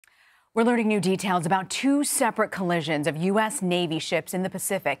We're learning new details about two separate collisions of U.S. Navy ships in the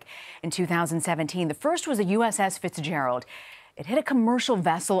Pacific in 2017. The first was a U.S.S. Fitzgerald. It hit a commercial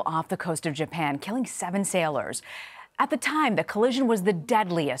vessel off the coast of Japan, killing 7 sailors. At the time, the collision was the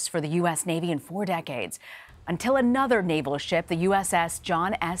deadliest for the U.S. Navy in 4 decades, until another naval ship, the U.S.S.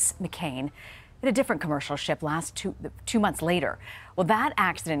 John S. McCain, hit a different commercial ship two months later. Well, that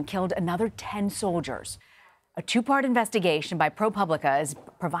accident killed another 10 soldiers. A 2-part investigation by ProPublica is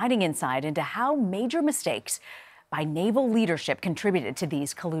providing insight into how major mistakes by naval leadership contributed to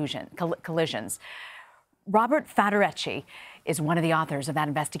these collisions. Robert Faturechi is one of the authors of that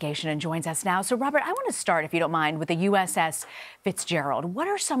investigation and joins us now. So, Robert, I want to start, if you don't mind, with the U.S.S. Fitzgerald. What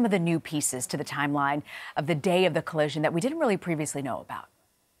are some of the new pieces to the timeline of the day of the collision that we didn't really previously know about?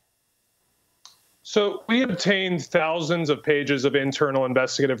 So we obtained thousands of pages of internal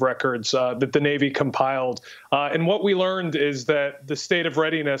investigative records that the Navy compiled. And what we learned is that the state of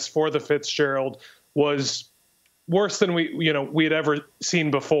readiness for the Fitzgerald was worse than we had ever seen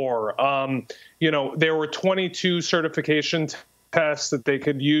before. There were 22 certification tests that they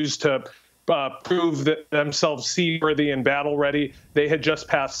could use to prove themselves seaworthy and battle ready. They had just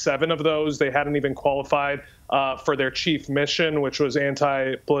passed 7 of those. They hadn't even qualified for their chief mission, which was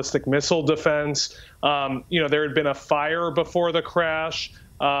anti-ballistic missile defense. There had been a fire before the crash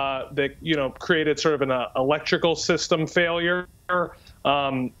that created sort of an electrical system failure. The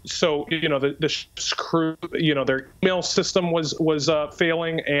ship's crew, their email system was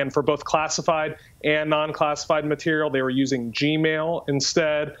failing, and for both classified and non-classified material, they were using Gmail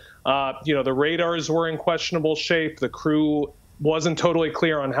instead. The radars were in questionable shape. The crew wasn't totally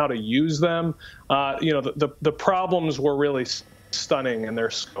clear on how to use them. The problems were really stunning in their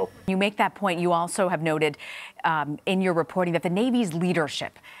scope. You make that point. You also have noted in your reporting that the Navy's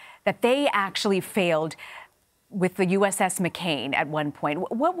leadership, that they actually failed with the U.S.S. McCain at one point.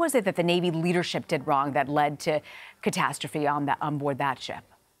 What was it that the Navy leadership did wrong that led to catastrophe on board that ship?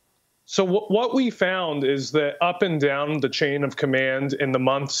 So what we found is that up and down the chain of command in the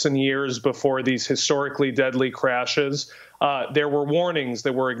months and years before these historically deadly crashes, there were warnings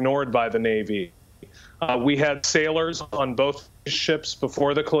that were ignored by the Navy. We had sailors on both ships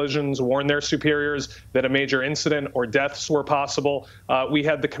before the collisions warn their superiors that a major incident or deaths were possible. We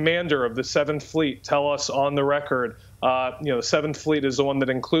had the commander of the 7th Fleet tell us on the record, the 7th Fleet is the one that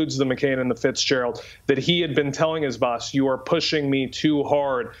includes the McCain and the Fitzgerald, that he had been telling his boss, "You are pushing me too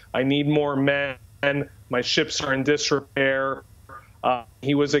hard. I need more men. My ships are in disrepair."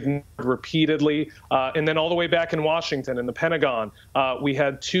 He was ignored repeatedly. And then all the way back in Washington, in the Pentagon, we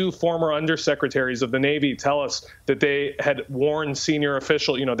had 2 former undersecretaries of the Navy tell us that they had warned senior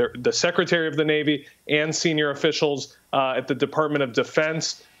officials, the Secretary of the Navy and senior officials at the Department of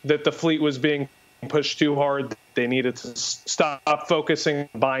Defense, that the fleet was being pushed too hard. They needed to stop focusing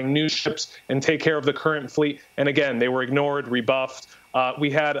on buying new ships and take care of the current fleet. And again, they were ignored, rebuffed.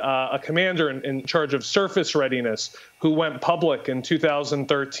 We had a commander in charge of surface readiness who went public in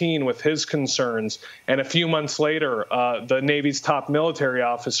 2013 with his concerns. And a few months later, the Navy's top military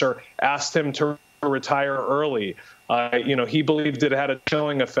officer asked him to retire early. He believed it had a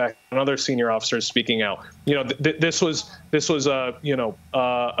chilling effect on other senior officers speaking out. This was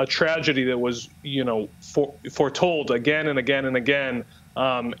a tragedy that was foretold again and again and again,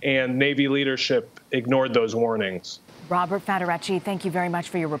 and Navy leadership ignored those warnings. Robert Faturechi, thank you very much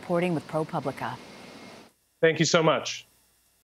for your reporting with ProPublica. Thank you so much.